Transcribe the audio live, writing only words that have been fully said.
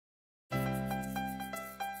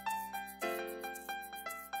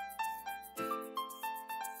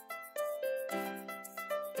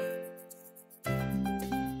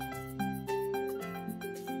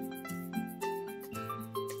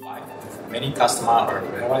many customers are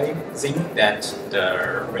realizing that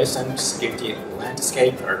the recent security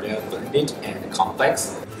landscape are very blended and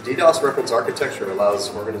complex. The DDoS reference architecture allows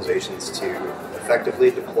organizations to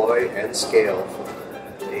effectively deploy and scale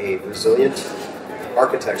a resilient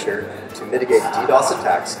architecture to mitigate DDoS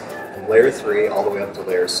attacks from layer 3 all the way up to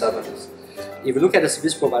layer 7. If you look at the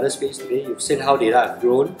service provider space today, you've seen how data have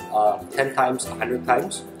grown 10 times, 100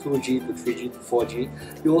 times, 2G to 3G to 4G.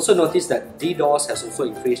 You also notice that DDoS has also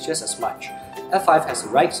increased just as much. F5 has the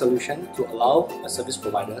right solution to allow a service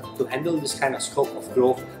provider to handle this kind of scope of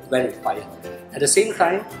growth when required. At the same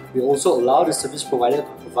time, we also allow the service provider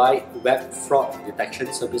to provide web fraud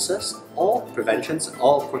detection services or prevention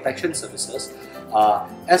or protection services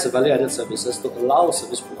as a value-added services to allow a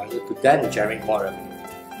service provider to then generate more revenue.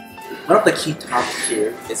 One of the key topics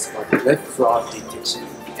here is about web fraud detection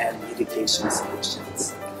and mitigation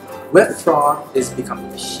solutions. Web fraud is becoming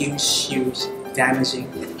huge, damaging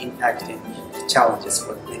and impacting challenges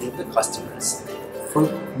for many of the customers,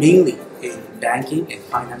 mainly in banking and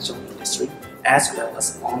financial industry, as well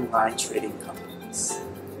as online trading companies.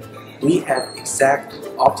 We have exact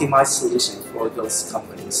optimized solution for those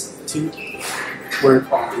companies to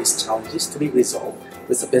work on these challenges to be resolved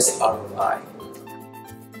with the best ROI.